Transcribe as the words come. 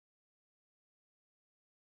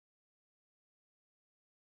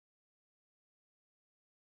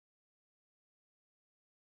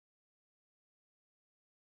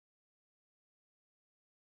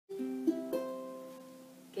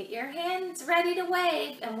Get your hands ready to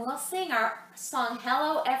wave and we'll sing our song,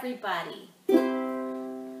 Hello Everybody.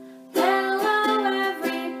 Hello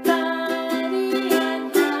everybody,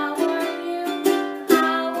 and how are you?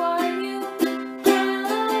 How are you?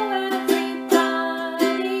 Hello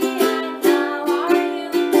everybody, and how are you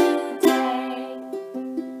today?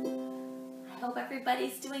 I hope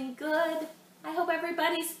everybody's doing good. I hope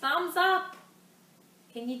everybody's thumbs up.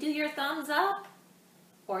 Can you do your thumbs up?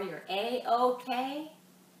 Or your A-OK?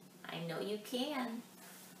 I know you can.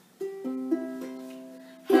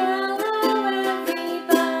 Hello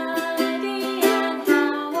everybody, and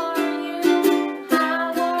how are you?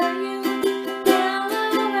 How are you?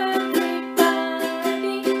 Hello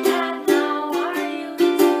everybody, and how are you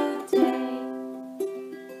today?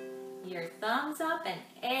 Your thumbs up and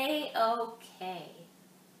A-OK.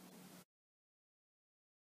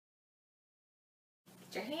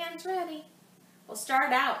 Get your hands ready. We'll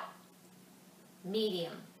start out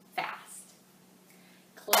medium fast.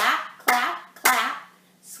 Clap, clap, clap.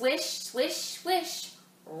 Swish, swish, swish.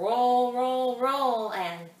 Roll, roll, roll.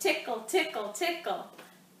 And tickle, tickle, tickle.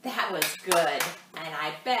 That was good. And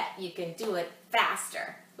I bet you can do it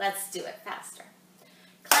faster. Let's do it faster.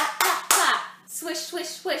 Clap, clap, clap. Swish, swish,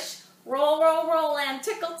 swish. Roll, roll, roll. And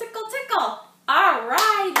tickle, tickle, tickle. All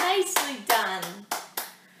right. Nicely done.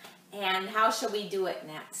 And how shall we do it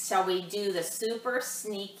next? Shall we do the super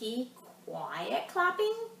sneaky, quiet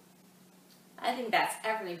clapping? I think that's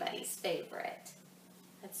everybody's favorite.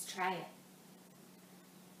 Let's try it.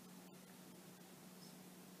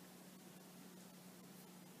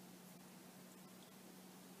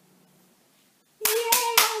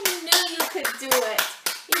 Yay! I knew you could do it.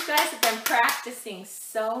 You guys have been practicing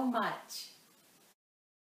so much.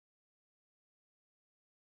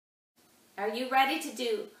 Are you ready to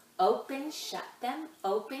do open, shut them,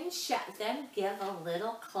 give a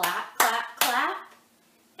little clap, clap, clap.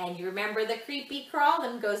 And you remember the creepy crawl,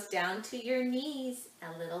 them goes down to your knees.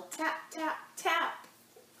 A little tap, tap, tap.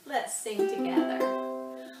 Let's sing together.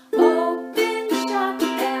 Open, shut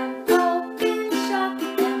them,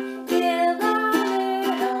 give a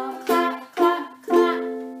little clap, clap, clap.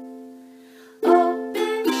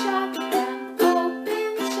 Open, shut them,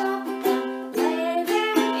 lay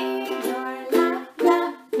them in your lap, lap,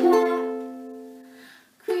 lap.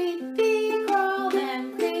 Creepy crawl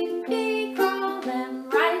them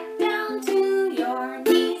right down to your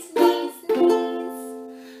knees, knees, knees.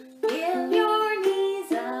 Give your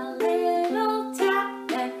knees a little tap,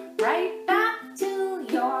 then right back to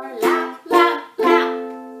your lap, lap, lap.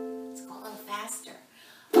 Let's go a little faster.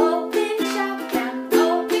 Open, shut them,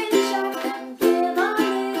 give a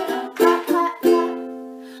little clap, clap, clap.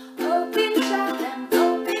 Open, shut them,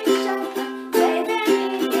 lay them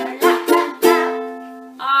in your lap, lap, lap.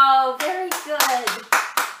 Oh, very good.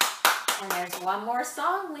 And there's one more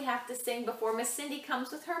song we have to sing before Miss Cindy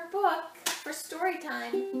comes with her book for story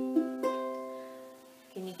time.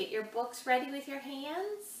 Can you get your books ready with your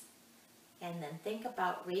hands? And then think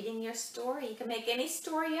about reading your story. You can make any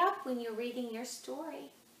story up when you're reading your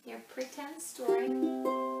story, your pretend story.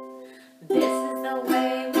 This is the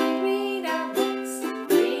way we read our books,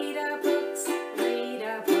 read our books, read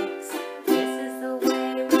our books. This is the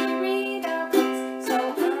way we read our books so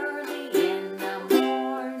early in the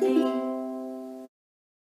morning.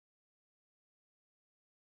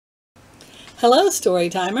 Hello,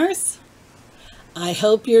 Storytimers. I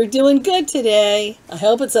hope you're doing good today. I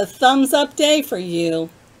hope it's a thumbs up day for you.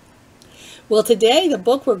 Well, today the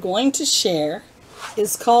book we're going to share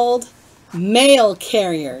is called Mail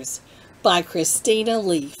Carriers by Christina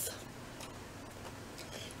Leaf.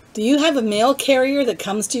 Do you have a mail carrier that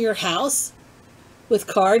comes to your house with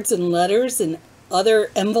cards and letters and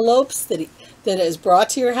other envelopes that is brought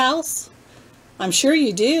to your house? I'm sure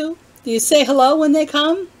you do. Do you say hello when they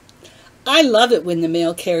come? I love it when the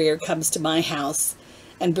mail carrier comes to my house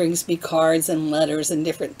and brings me cards and letters and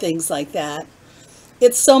different things like that.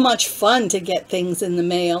 It's so much fun to get things in the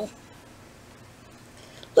mail.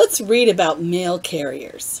 Let's read about mail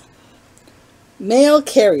carriers. Mail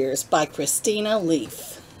Carriers by Christina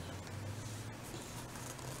Leaf.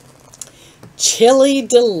 Chilly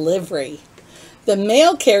delivery. The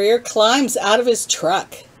mail carrier climbs out of his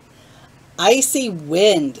truck. Icy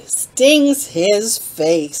wind stings his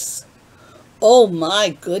face. Oh my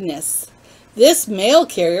goodness. This mail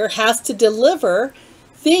carrier has to deliver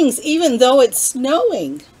things even though it's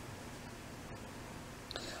snowing.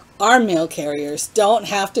 Our mail carriers don't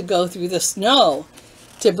have to go through the snow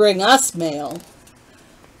to bring us mail,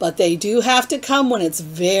 but they do have to come when it's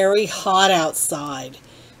very hot outside.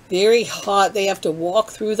 Very hot. They have to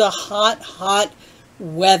walk through the hot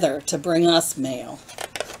weather to bring us mail.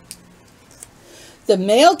 The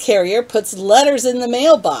mail carrier puts letters in the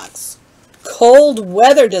mailbox. Cold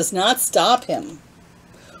weather does not stop him.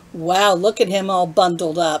 Wow, look at him all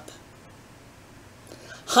bundled up.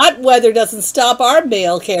 Hot weather doesn't stop our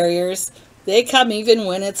mail carriers. They come even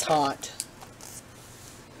when it's hot.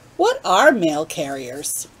 What are mail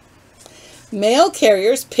carriers? Mail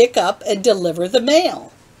carriers pick up and deliver the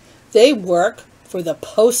mail. They work for the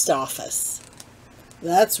post office.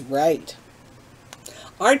 That's right.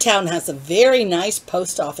 Our town has a very nice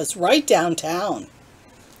post office right downtown.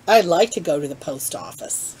 I'd like to go to the post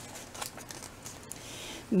office.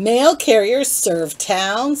 Mail carriers serve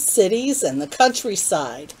towns, cities, and the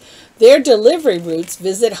countryside. Their delivery routes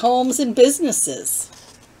visit homes and businesses.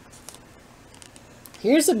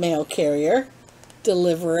 Here's a mail carrier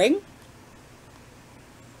delivering.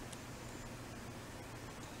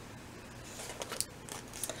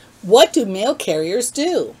 What do mail carriers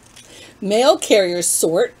do? Mail carriers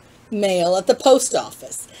sort mail at the post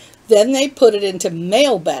office. Then they put it into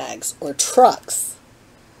mail bags or trucks.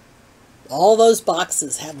 All those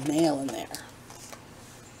boxes have mail in there.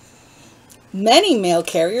 Many mail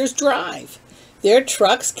carriers drive. Their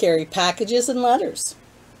trucks carry packages and letters.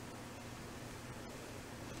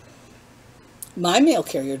 My mail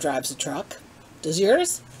carrier drives a truck. Does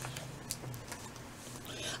yours?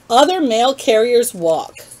 Other mail carriers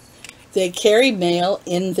walk. They carry mail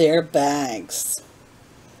in their bags.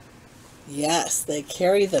 Yes, they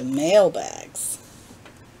carry the mail bags.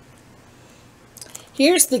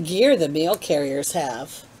 Here's the gear the mail carriers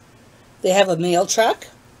have. They have a mail truck,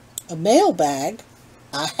 a mail bag,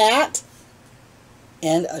 a hat,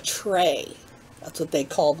 and a tray. That's what they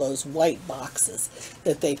call those white boxes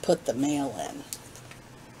that they put the mail in.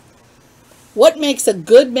 What makes a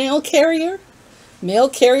good mail carrier? Mail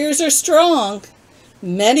carriers are strong.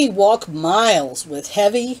 Many walk miles with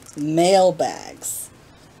heavy mail bags.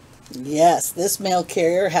 Yes, this mail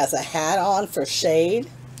carrier has a hat on for shade.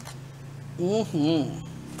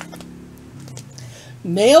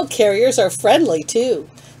 Mail carriers are friendly too.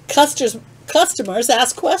 Customers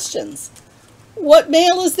ask questions. What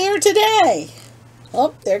mail is there today?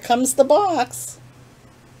 Oh, there comes the box.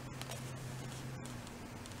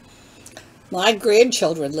 My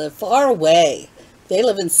grandchildren live far away. They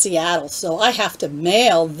live in Seattle, so I have to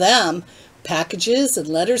mail them packages and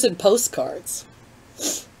letters and postcards.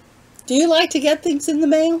 Do you like to get things in the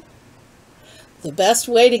mail? The best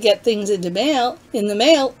way to get things in the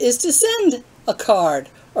mail is to send a card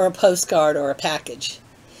or a postcard or a package.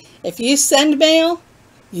 If you send mail,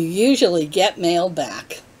 you usually get mail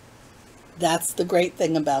back. That's the great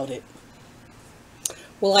thing about it.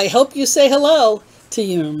 Well, I hope you say hello to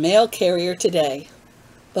your mail carrier today.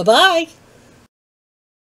 Bye-bye.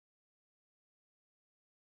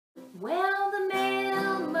 Well, the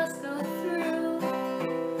mail must go through.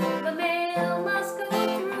 The mail must go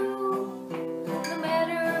through. No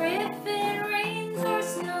matter if it rains or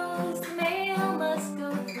snows, the mail must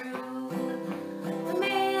go through. The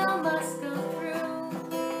mail must go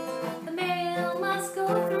through. The mail must go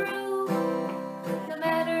through. No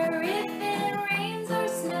matter if it rains or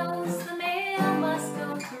snows, the mail must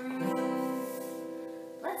go through.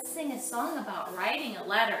 Let's sing a song about writing a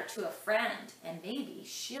letter to a friend, and maybe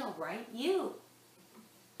she'll write you.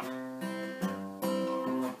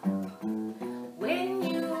 When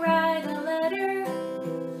you write a letter,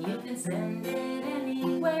 you can send it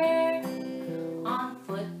anywhere. On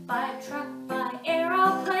foot, by truck, by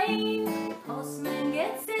aeroplane, postman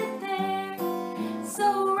gets it there.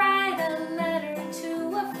 So write a letter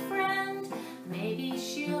to a friend, maybe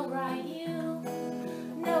she'll write you.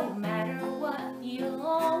 No matter what, you'll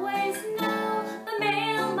always know the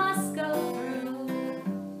mail must go through.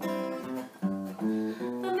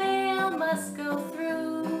 The mail must go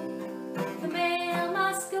through. The mail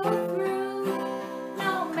must go through.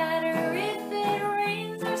 No matter if it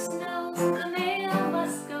rains or snows, the mail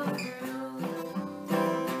must go through.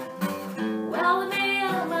 Well, the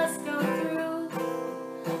mail must go through.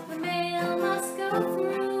 The mail must go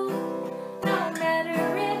through. No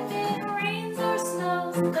matter if it rains or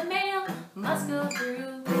snows, the mail must go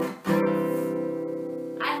through.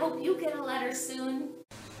 I hope you get a letter soon.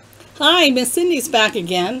 Hi, Miss Cindy's back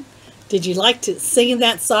again. Did you like to sing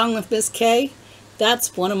that song with Miss Kay?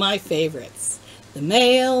 That's one of my favorites. The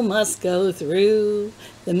mail must go through.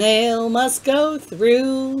 The mail must go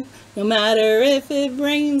through. No matter if it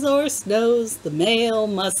rains or snows, the mail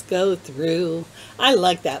must go through. I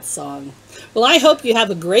like that song. Well, I hope you have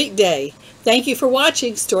a great day. Thank you for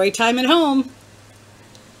watching Storytime at Home.